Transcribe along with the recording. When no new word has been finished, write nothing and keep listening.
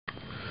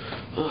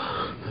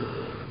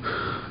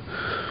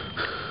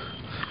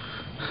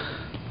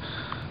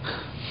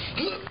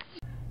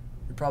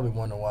You're probably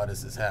wondering why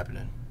this is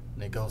happening.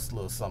 And it goes a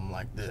little something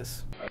like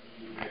this.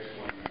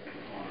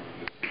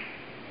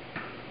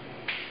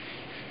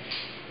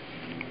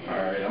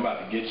 Alright, I'm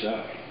about to get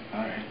y'all.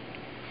 Alright.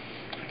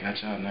 I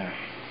got y'all now.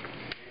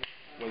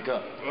 Wake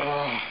up.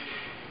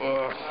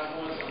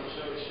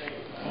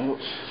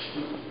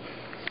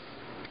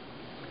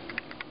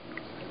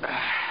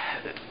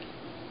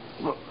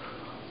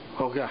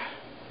 Oh God.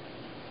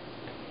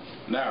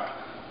 Now,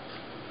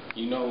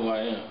 you know who I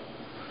am.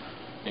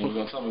 And you're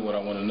going to tell me what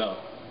I want to know.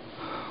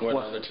 Where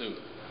are the other two?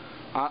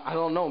 I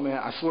don't know, man.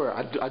 I swear.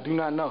 I do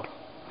not know.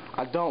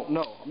 I don't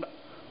know.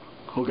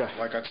 Okay.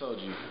 Like I told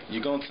you,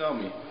 you're going to tell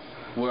me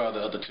where are the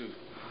other two.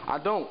 I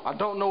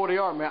don't know where they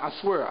are, man. I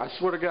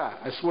swear to God.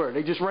 I swear.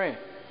 They just ran.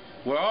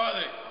 Where are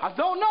they? I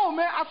don't know,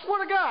 man. I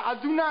swear to God. I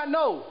do not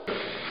know.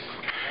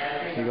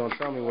 You're going to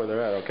tell me where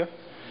they're at, okay?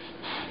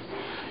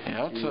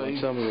 Yeah, I'll tell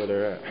you. Tell me where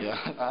they're at.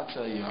 Yeah, I'll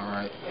tell you, all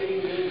right.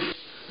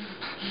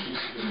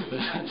 They're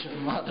at your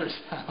mother's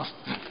house.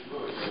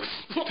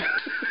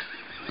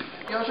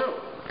 Yeah, sure.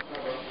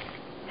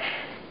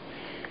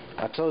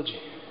 I told you.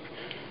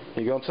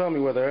 You're going to tell me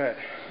where they're at.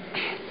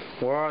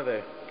 Where are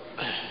they?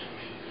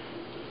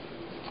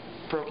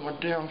 Broke my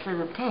damn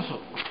favorite pencil.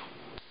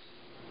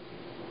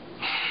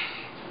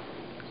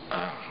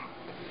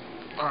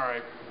 All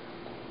right.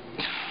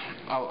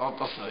 I'll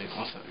tell you.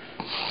 I'll tell you.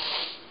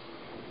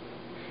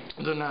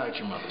 They're not at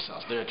your mother's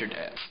house. They're at your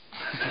dad's.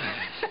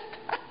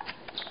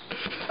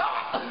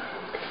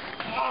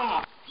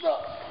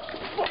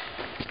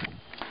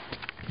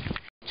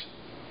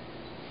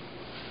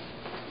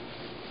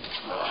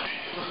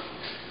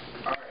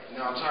 Alright,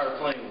 now I'm tired of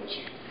playing with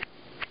you.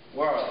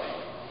 Where are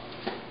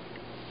they?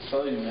 I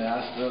told you, man.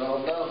 I still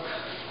don't know.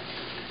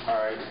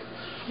 Alright.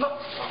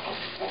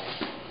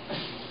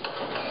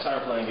 I'm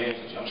tired of playing games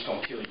with you. I'm just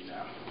gonna kill you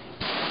now.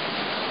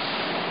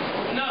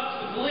 Enough,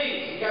 the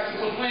police. You got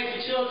some complaints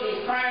of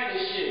children crying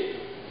and shit.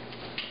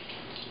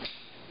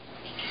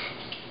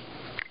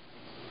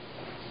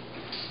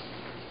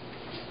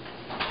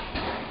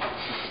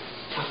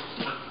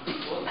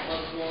 What the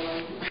fuck's going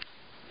on?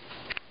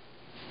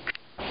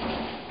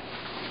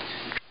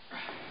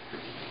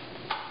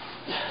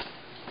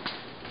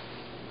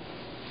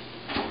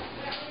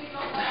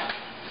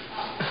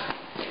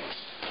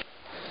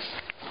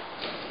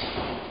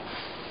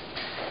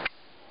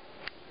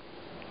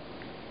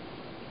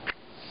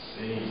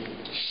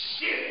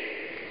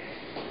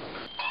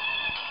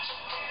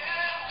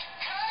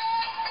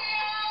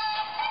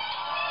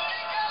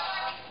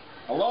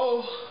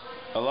 Hello?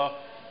 Hello?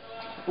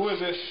 Who is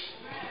this?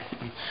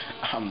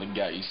 I'm the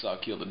guy you saw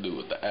kill the dude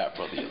with the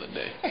afro the other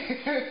day.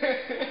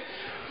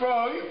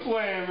 Bro, you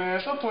playing,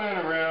 man. Stop playing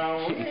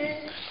around.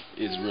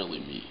 It's really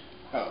me.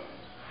 Oh.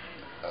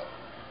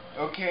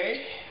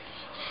 Okay.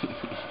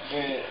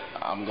 And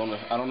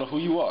I don't know who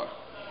you are.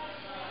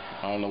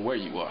 I don't know where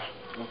you are.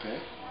 okay.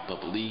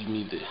 But believe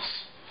me this.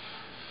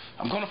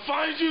 I'm gonna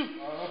find you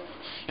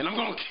and I'm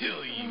gonna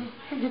kill you.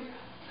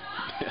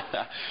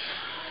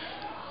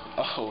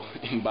 Oh,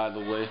 and by the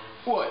way,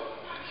 What?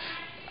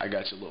 I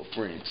got your little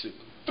friend too.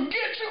 Forget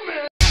you,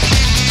 man.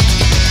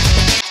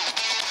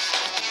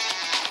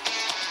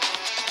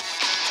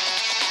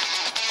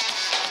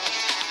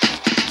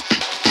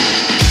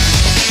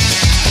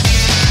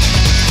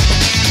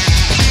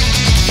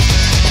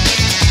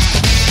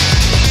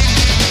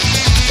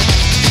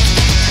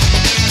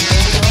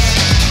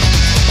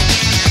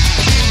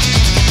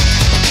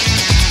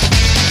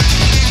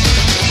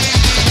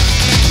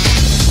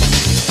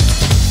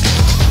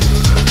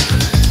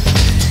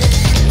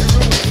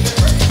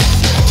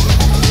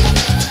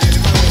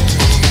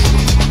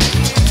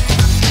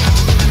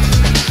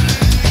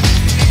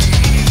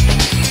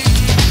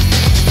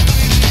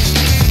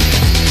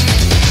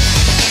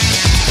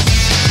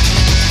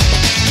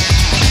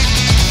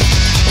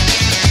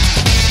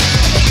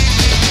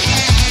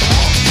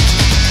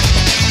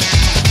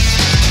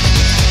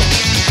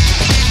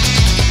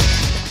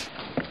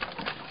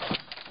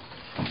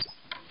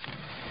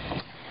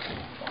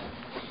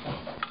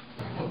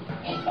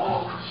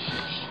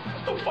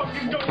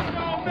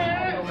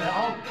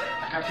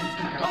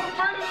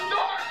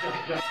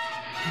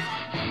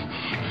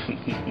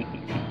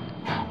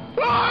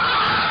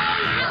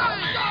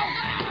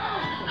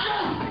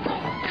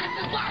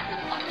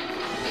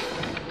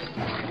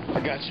 I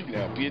got you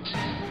now, bitch.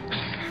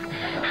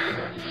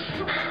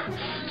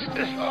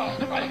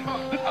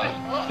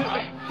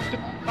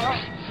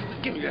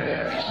 Give me that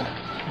ass.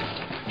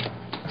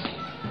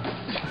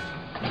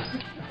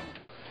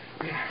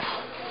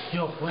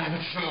 Yo, what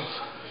happened to Charles?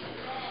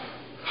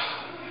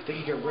 I think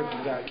he got raped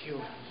and got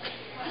killed.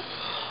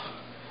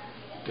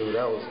 Dude,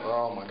 that was,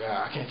 oh my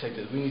God, I can't take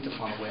this. We need to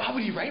find a way. How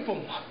would you rape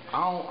him?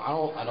 I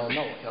don't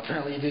know.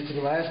 Apparently he did to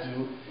the last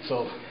dude,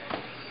 so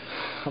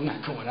I'm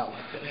not going out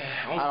like that.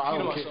 I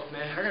don't care. Myself,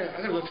 man.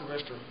 I gotta go to the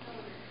restroom.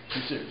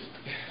 You serious?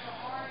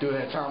 Dude,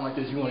 at a time like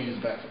this, you want to use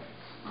the bathroom?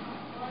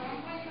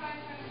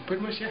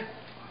 Pretty much, yeah.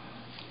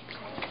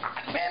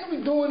 Man, let me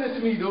keep doing this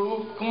to me,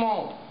 dude. Come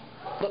on.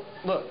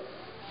 Look.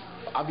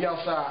 I'll be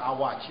outside. I'll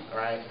watch you, all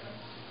right?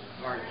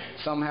 All right.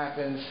 Something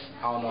happens.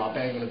 I don't know. I'll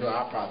bang on the door.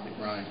 I'll probably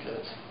run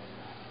because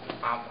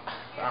I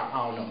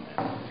don't know,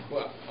 man.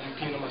 Well, I'm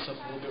peeing on myself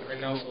a little bit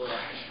right now, so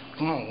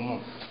Come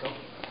on. Let's go.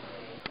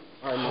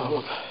 All right, man,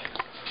 look.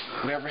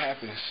 Whatever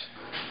happens,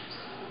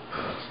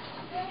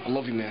 I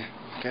love you, man,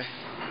 okay?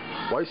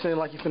 Why you saying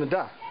like you finna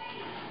die?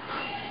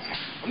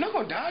 I'm not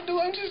gonna die, dude.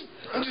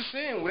 I'm just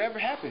saying, whatever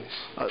happens.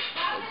 All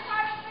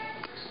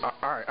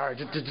right.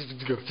 Just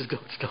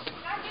go.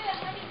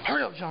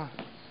 Hurry up, John.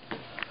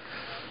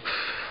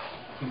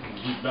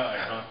 You died,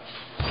 huh?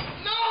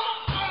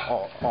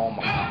 Oh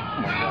my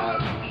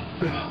God.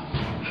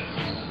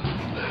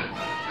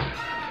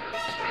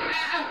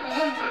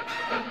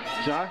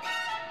 John?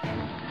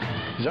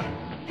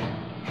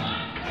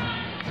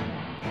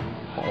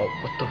 Oh,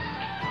 what the?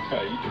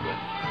 How you doing?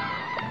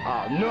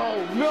 No.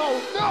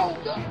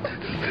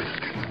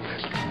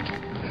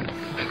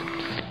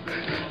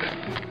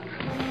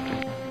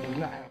 He's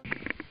not happy.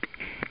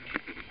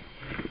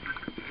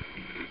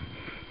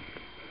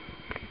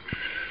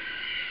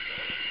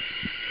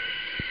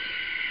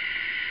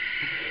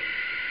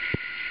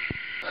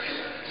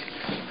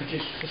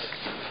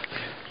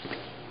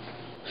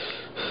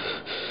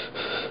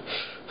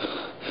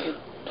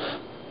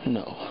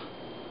 No.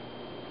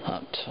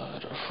 I'm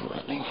tired of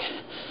running.